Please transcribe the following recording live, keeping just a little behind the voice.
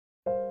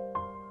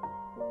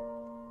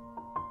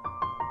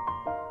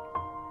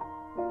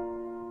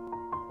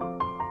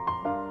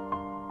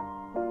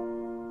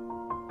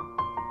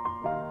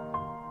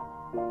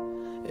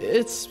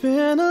It's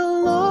been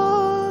a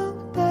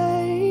long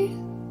day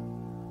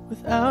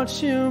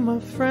without you,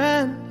 my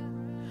friend,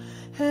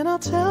 and I'll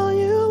tell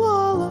you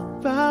all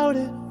about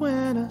it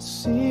when I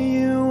see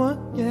you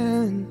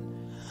again.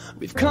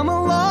 We've come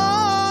a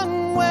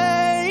long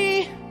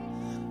way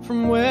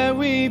from where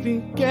we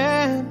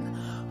began.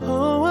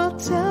 Oh, I'll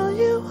tell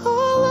you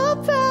all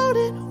about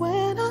it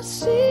when I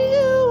see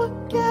you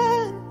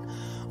again.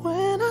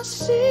 When I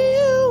see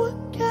you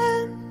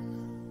again.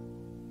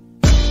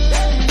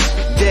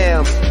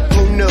 Damn,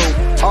 who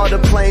knew? All the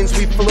planes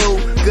we flew,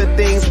 good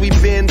things we've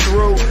been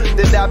through,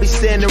 that I'll be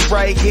standing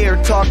right here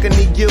talking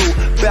to you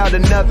about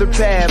another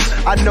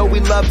path. I know we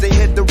love to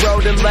hit the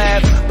road and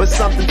laugh, but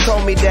something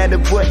told me that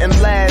it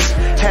wouldn't last.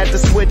 Had to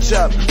switch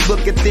up,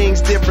 look at things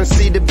different,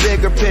 see the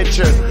bigger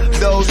picture.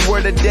 Those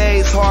were the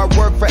days, hard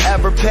work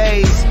forever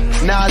pays.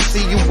 Now I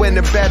see you in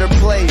a better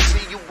place.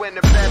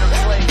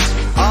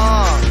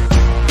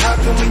 How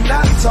can we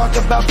not talk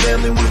about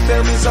family when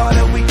family's all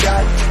that we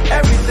got?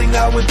 Everything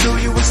I would do,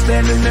 you were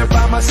standing there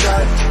by my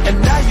side, and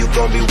now you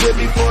gon' be with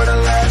me for the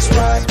last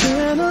ride. It's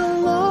been a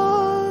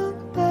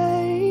long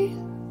day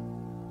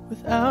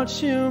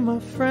without you, my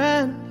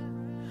friend,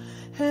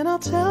 and I'll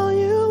tell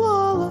you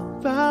all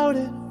about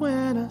it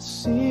when I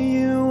see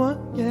you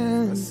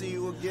again.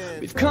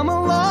 We've come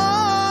a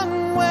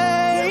long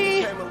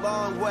way,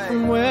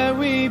 from where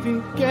we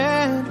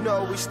began. You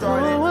know, we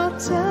started. Oh, I'll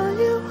tell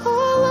you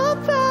all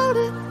about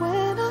it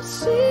when I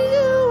see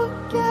you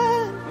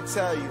again. I'll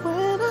tell you.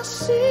 When I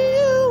see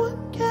you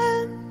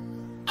again.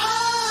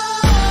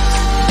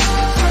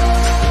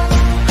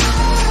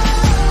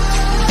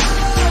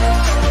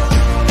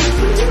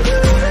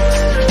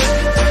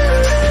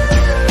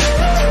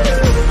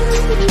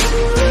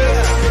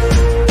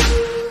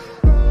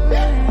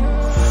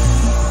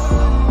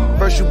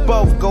 First you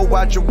both go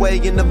out your way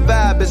and the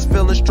vibe is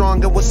feeling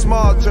strong. And what's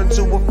small turn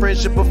to a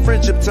friendship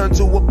turn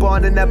to a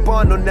bond, and that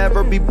bond will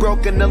never be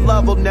broken. The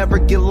love will never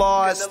get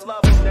lost.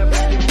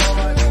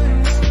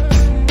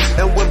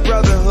 And when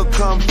brotherhood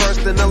come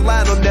first, then the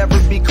line will never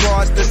be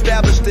crossed.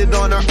 Established it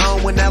on our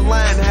own when that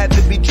line had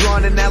to be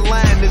drawn, and that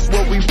line is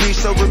what we reach.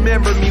 So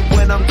remember me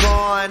when I'm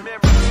gone.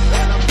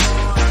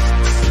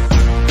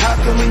 How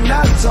can we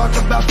not talk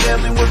about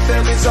family when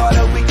family's all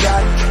that we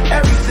got?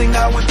 Everything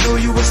I went through,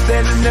 you were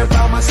standing there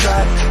by my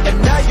side,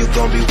 and now you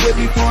gon' be with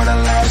me for the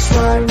last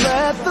ride.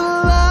 Let the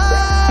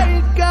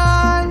light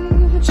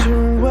guide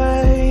your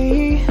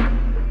way.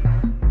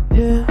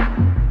 Yeah.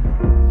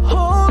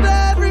 Hold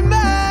every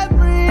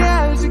memory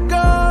as you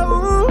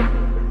go,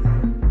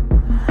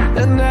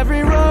 and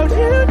every road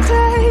you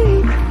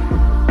take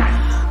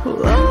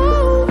will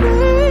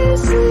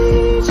always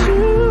lead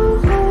you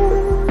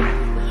home.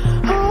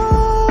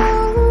 Oh,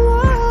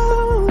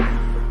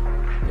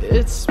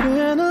 it's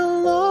been a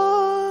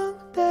long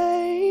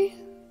day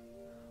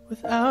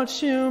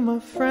without you, my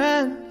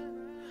friend,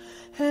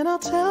 and I'll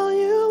tell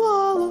you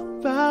all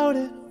about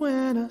it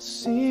when I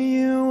see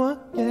you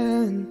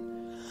again.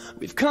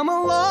 We've come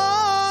a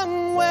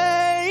long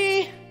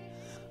way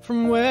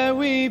from where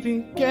we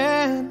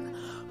began.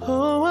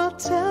 Oh, I'll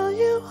tell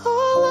you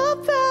all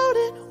about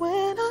it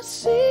when I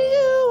see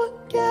you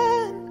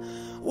again.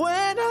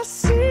 When I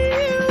see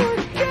you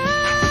again.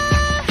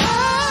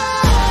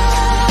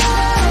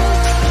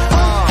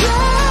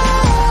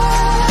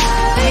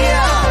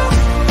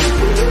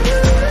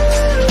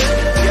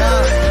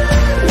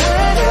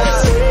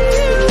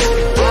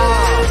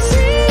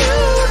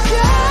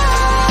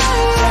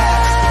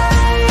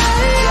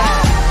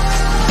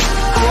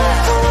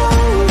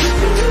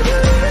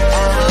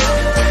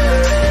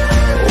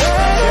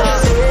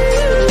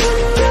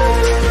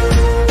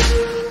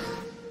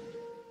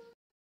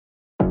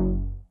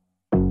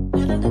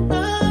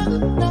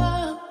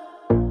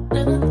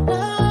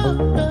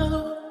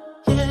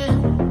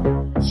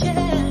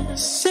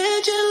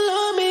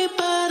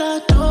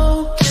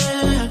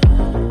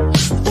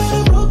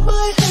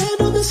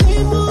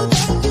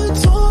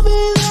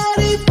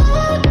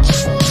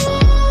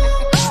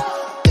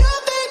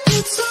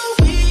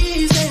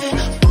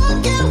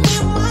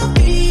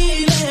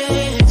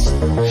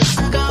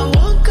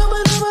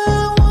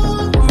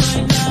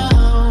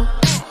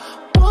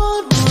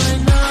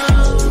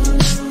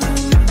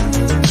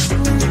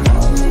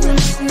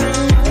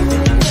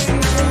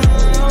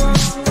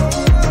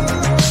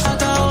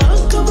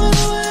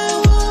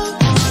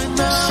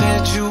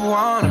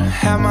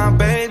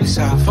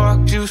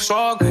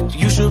 So good,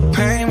 you should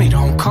pay me.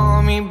 Don't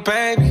call me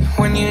baby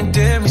when you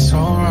did me so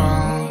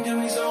wrong.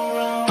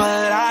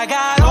 But I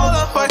got all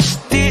of what you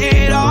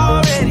did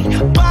already.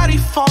 Body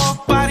for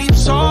body,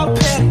 so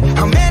petty.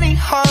 How many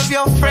of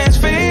your friends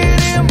fit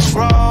in my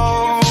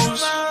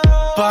roles?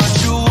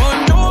 But you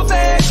would know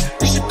that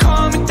you should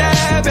call me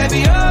that,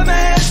 baby, a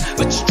man.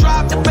 But you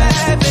dropped the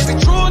bad, baby,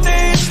 truth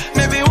is,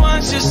 maybe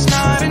one's just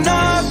not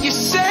enough. You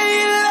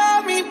say you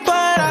love me,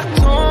 but I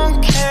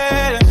don't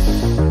care.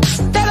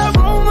 That I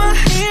roll my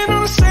hand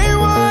on the same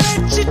one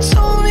that you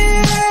told me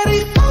that he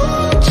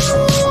found you.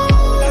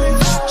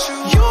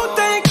 You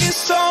think it's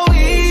so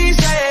easy.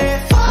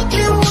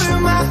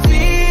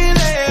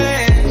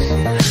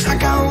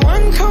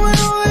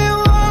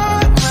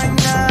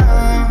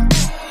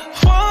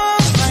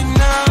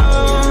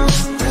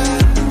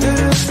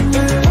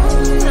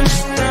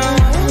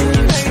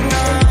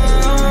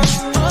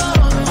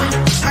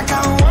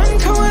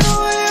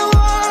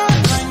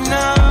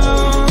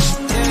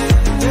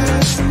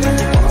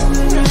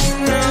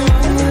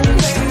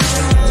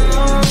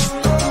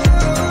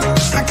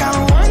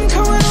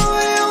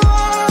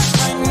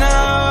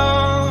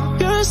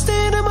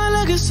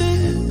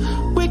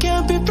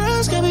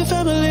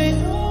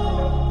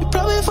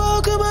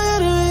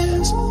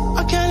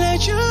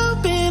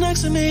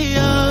 to me,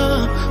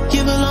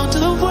 you belong to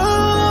the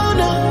world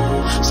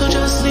now. So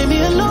just leave me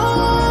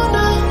alone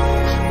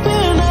now.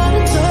 We're not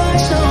in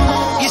touch no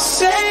more. You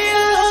say you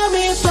love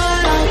me,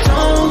 but I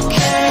don't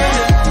care.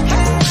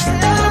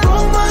 And I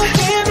broke my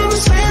hand in the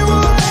same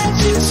word that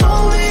you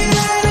told me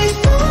that ain't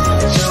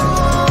what you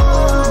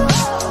want.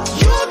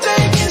 You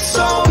think it's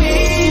so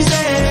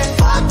easy,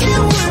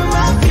 fucking with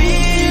my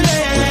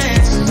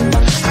feelings.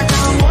 I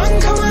got one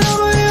coming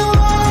over your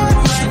heart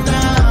right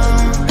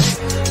now.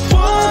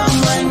 One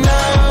right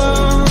now.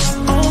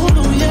 Oh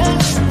yeah,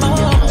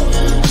 oh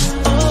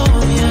yeah, oh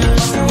yeah.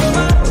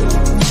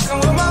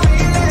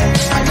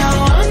 I got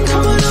one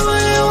coming over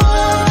your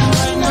heart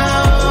right now.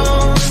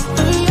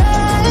 Yeah,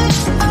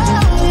 oh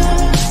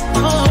yeah,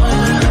 oh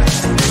yeah.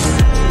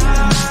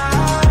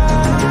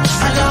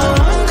 I got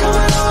one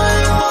coming over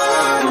your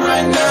heart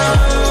right now.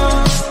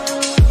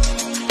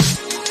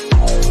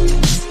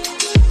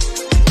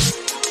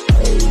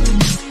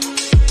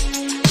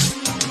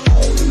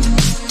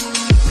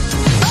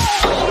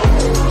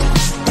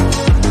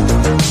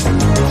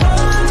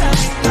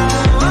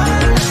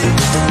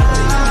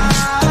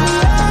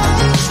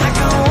 I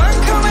got one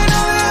coming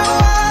over your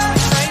heart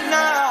right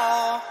now.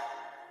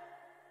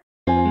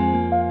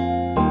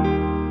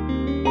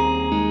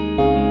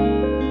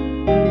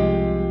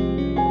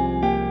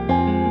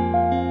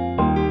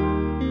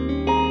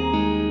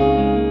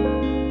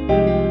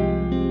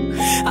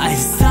 I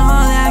saw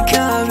that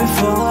girl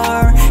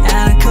before,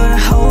 and I couldn't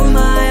hold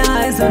my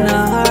eyes on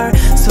her.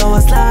 So I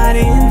slide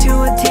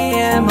into a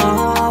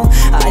TMO.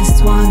 I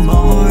just want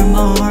more,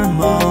 more,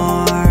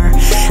 more.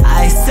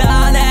 I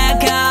saw that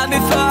girl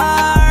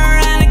before,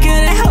 and I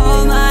couldn't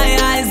hold my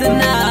eyes on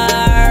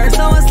her.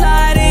 So I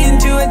slide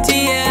into a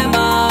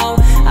TMO.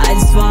 I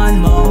just want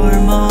more,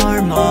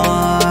 more,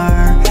 more.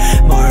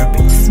 More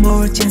bitches,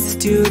 more chances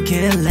to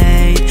get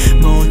laid,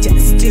 more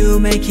chances to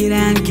make it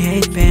and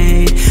get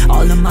paid.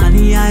 All the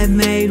money I've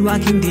made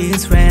walking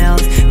these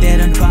rails, they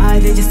don't try,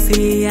 they just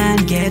see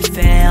and get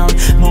failed.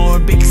 More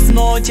bitches,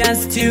 more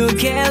chance to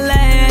get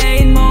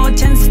laid, more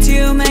chance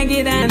to make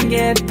it and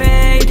get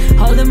paid.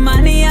 All the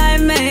money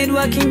I've made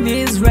walking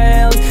these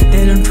rails,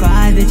 they don't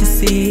try, they just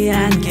see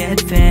and get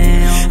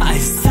failed. I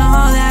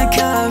saw that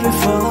girl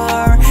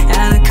before,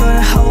 and I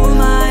couldn't hold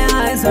my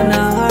eyes on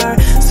her.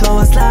 So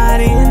I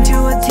slide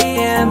into a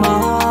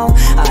TMO.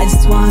 I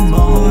just want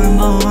more,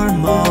 more,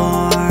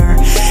 more.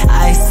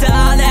 I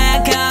saw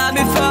that girl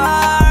before,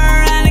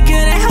 and I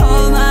couldn't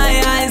hold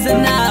my eyes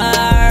on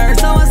her.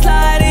 So I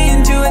slide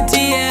into a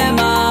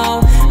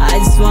TMO. I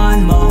just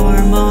want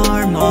more,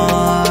 more,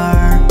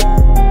 more.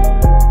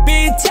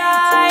 Bitch,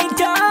 I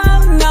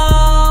don't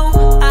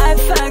know. I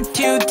fucked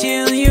you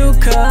till you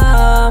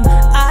come.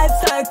 I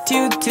fucked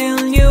you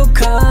till you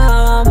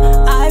come.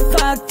 I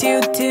fucked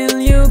you till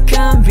you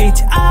come.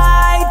 Bitch,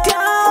 I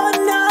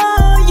don't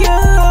know you.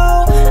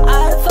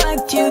 I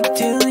fucked you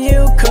till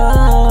you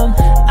come.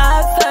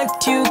 I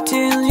fucked you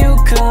till you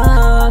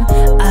come.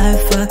 I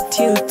fucked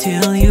you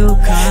till you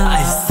come.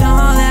 I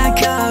saw that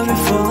girl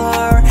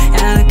before,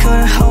 and I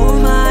couldn't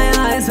hold my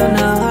eyes on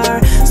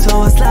her.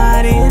 So I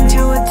slide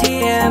into a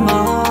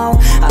TMO.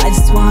 I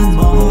just want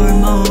more,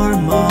 more,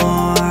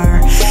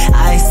 more.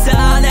 I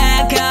saw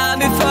that girl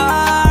before,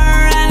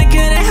 and I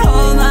couldn't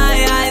hold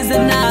my eyes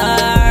on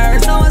her.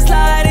 So I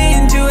slide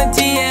into a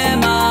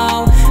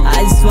TMO.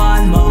 I just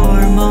want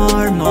more,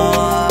 more,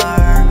 more.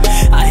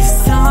 I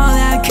saw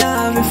that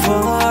girl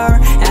before,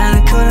 and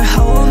I couldn't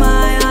hold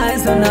my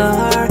eyes on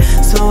her.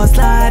 So I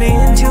slide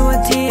into a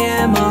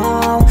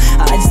TMO.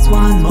 I just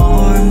want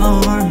more,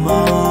 more,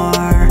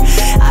 more.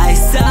 I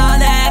saw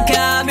that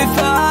girl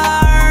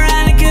before,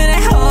 and I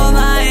couldn't hold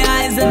my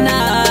eyes on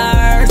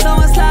her. So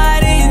I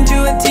slide into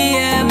a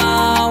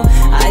TMO.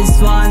 I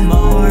just want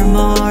more,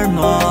 more,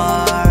 more.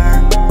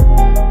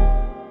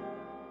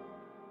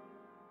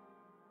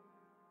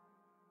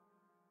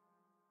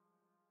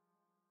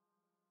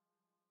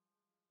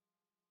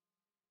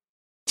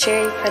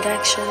 Cherry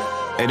Production.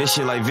 Hey, this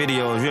shit like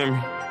video, you hear me?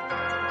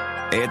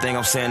 Everything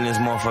I'm saying in this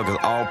motherfucker is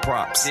all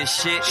props. This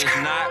shit is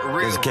not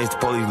real. Just in case the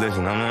police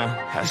listen, I mean,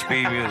 I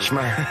speed music.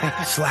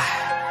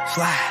 Slide.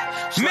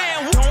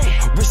 Man, we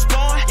don't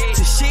respond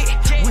to shit,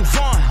 we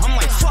run. I'm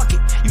like, fuck it,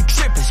 you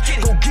trippin'.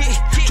 Go get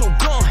your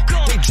gun.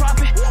 They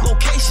dropping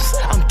locations,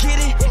 I'm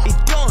getting it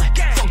done.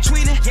 Fuck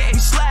tweeting, we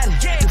sliding.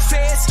 The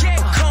feds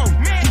will come.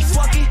 He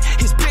fucking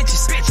his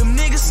bitches, them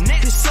niggas,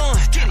 his son.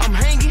 I'm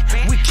hanging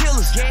with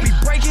killers, we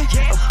breaking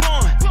a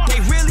bond. They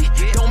really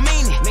don't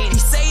mean it. He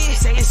say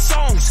it in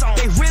songs,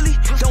 they really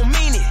don't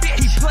mean it.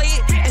 He play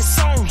it in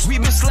songs. We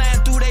been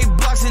sliding through they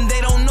blocks and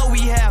they don't know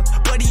we have.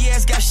 But he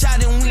ass got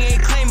shot and we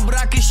ain't claiming, but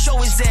I can show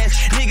his ass.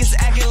 Niggas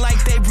acting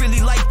like they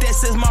really like that,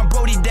 says my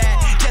brody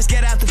dad. Just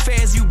get out the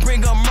feds, you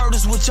bring up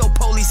murders with your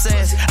police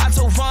ass. I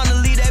told Vaughn to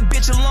leave that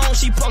bitch alone,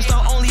 she post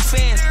on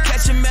OnlyFans.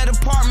 Catch him at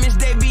apartments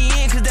they be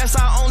in, cause that's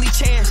our only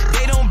chance.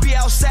 They don't be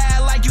outside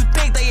like you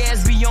think, they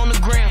ass be on the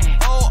ground.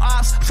 Old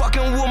ops,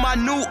 fucking with my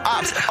new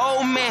ops.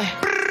 Oh man,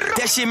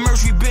 that shit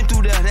merch, we been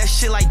through that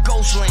shit like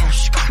Ghostland.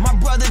 My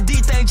brother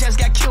D-Thing just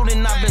got killed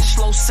and I've been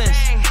slow since.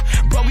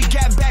 But we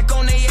got back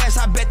on their ass,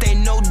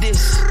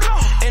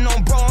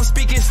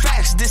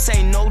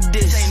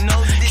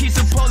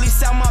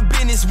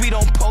 niggas, we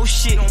don't post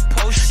shit.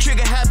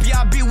 Trigger happy,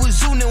 I be with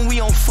Zoon and we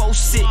on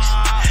 4-6.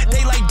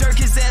 They like Dirk,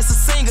 his ass a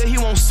singer, he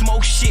won't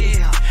smoke shit.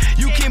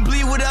 You can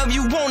bleed whatever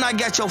you want, I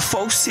got your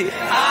folks hit.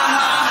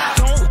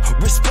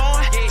 Don't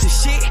respond to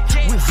shit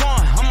with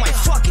Vaughn. I'm like,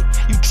 fuck it,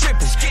 you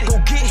trippin'. Go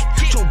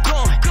get your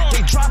gun.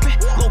 They dropping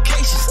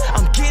locations,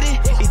 I'm getting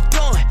it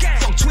done.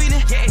 Fuck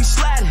tweeting, we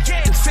sliding.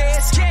 The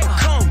feds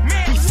come,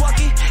 he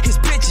fucking his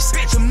bitches.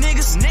 Some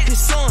niggas, his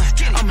son.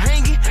 I'm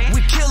hanging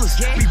with killers,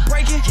 we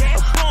breaking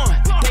a bond.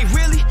 They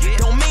really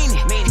don't mean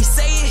it. He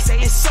say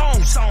it in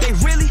songs. They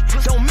really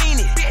don't mean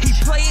it. He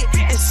play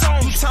it in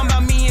songs. He talking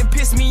about me and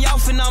piss me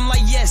off, and I'm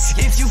like, yes.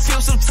 If you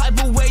feel some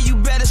type of way, you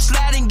better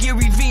slide and get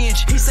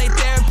revenge. He say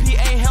therapy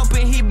ain't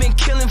helping, he been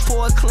killing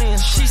for a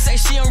cleanse. She say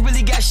she don't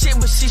really got shit,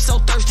 but she so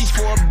thirsty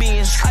for a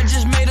binge. I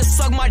just made her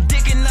suck my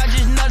dick and I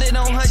just nutted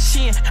on her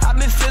chin. I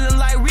been feeling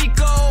like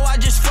Rico, I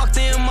just fucked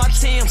her in my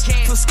Timbs.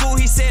 For school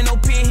he said no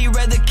pen, he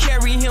rather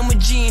carry him a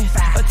gin.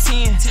 A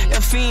 10,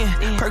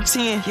 FN, per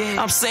 10.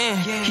 I'm saying,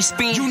 he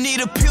spin. You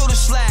need a pill to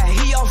slide,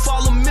 he off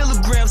all the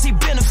milligrams, he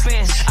been a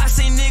fan. I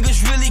see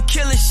niggas really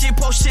killing shit,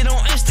 post shit on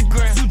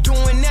Instagram. You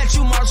doing that,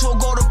 you might as well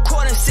go to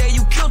court and say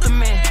you killed a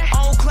man.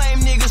 I don't claim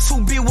niggas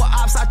who be with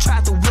ops, I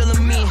tried to will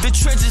them in. The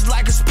trenches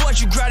like a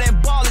sport, you grab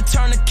that ball and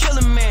turn to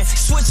killer man.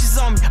 Switches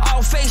on me,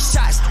 all face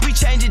shots, we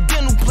changing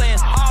dental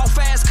plans. All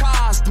fast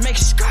cars, make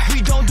sure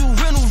we don't do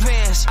rental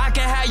vans. I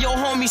can have your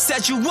homie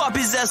set you up,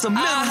 his ass a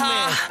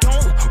middleman.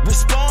 Don't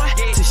respond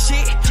to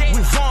shit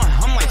with Vaughn.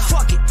 I'm like,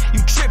 fuck it, you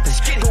trippin'.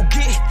 Go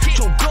get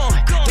your gun.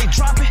 They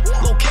dropping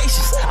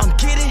locations, I'm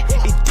getting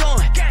it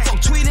done. Fuck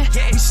tweeting,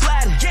 we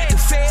sliding. The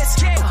feds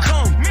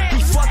come,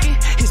 he fucking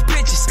his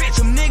bitches.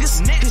 Some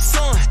niggas, his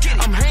son.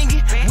 I'm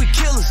hanging with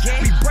killers,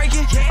 we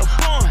breaking a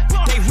bond.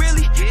 They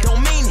really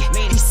don't mean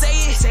it. He say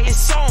it in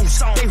songs.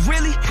 They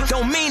really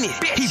don't mean it.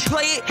 He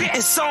play it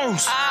in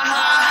songs.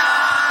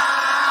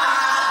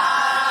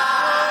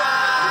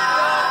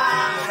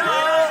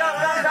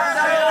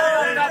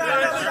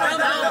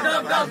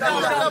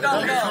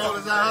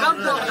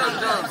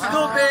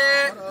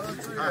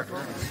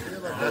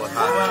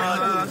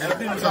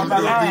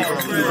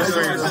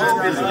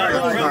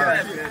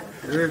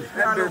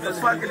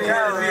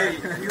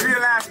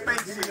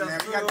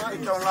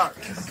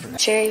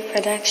 Cherry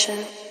Production.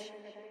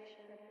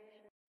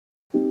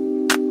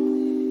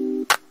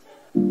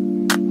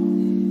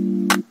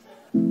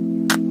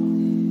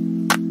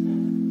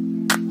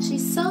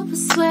 She's so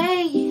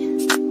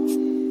persuasive.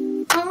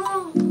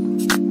 Oh.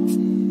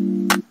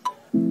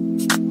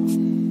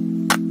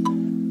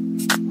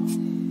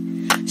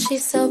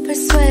 She's so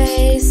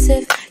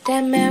persuasive,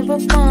 that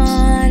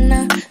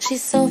marijuana.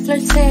 She's so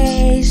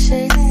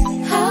flirtatious.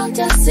 How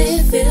does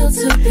it feel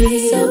to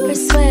be so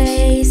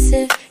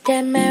persuasive,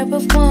 that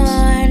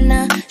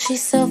marijuana?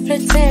 She's so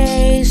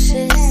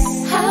flirtatious.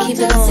 How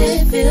does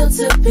it feel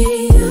to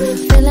be?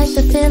 Feel like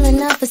the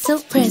feeling of a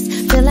silk press.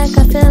 Feel like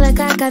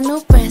I got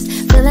no breasts.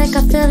 Feel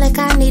like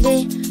I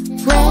needed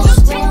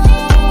rest.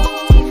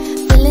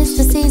 It's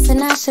the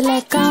season I should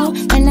let go,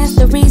 and that's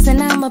the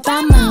reason I'm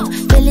about more.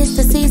 Feel it's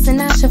the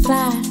season I should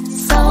fly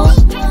so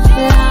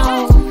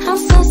low. I'm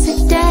so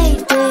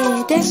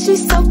sedated, and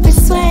she's so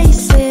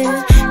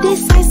persuasive.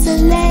 This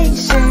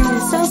isolation,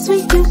 so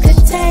sweet you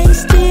could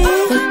taste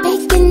it. We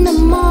bake in the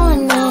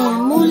morning,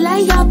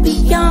 moonlight y'all be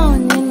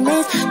yawning.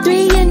 It's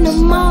 3 in the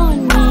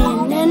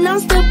morning, and I'm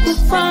still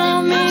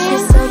performing.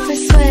 She's so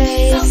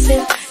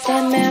persuasive,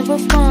 that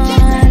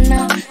marijuana.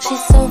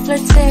 She's so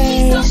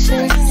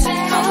flirtatious.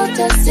 How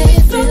does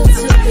it feel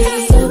to be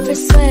so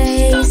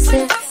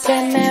persuasive,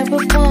 that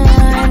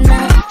marijuana?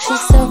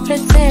 She's so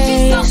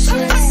flirtatious.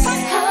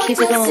 Keep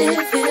it going.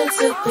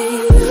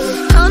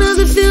 How does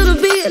it feel to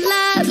be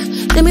alive?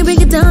 Let me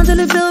break it down till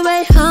it feel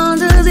right. How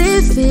does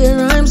it feel?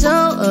 I'm so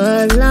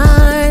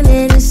aligned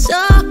and it's so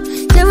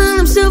damn,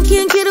 I'm so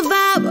can't get a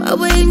vibe. I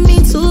wait me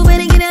too,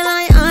 better get in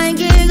line. I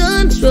can't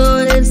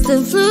control, it's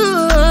the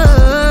floor.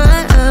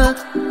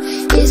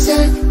 It's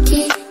a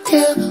kick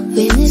till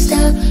when it's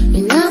stop,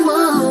 and I'm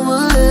on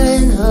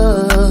one.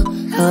 Oh,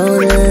 how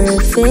does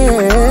it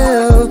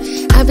feel?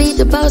 I beat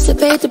the boss and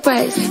paid the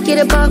price. Get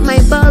about my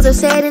balls, I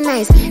said it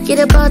nice. Get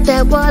about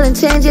that wall and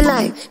change your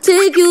life.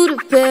 Take you to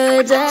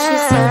paradise.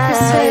 She's so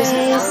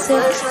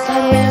persuasive,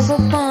 that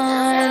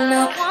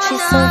marijuana.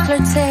 She's so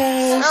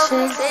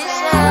flirtatious.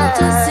 How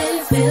does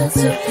it feel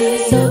to be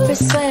so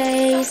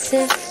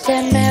persuasive,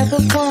 that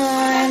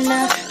marijuana?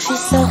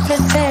 She's so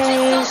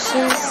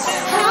flirtatious.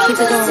 Keep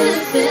it going. How does it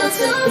feel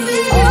to be?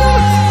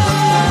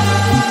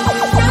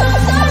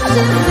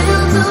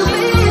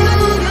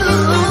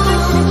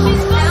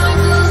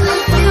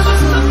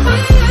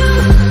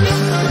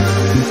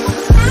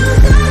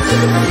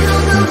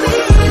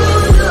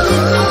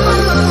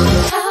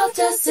 How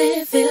does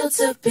it feel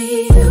to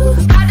be?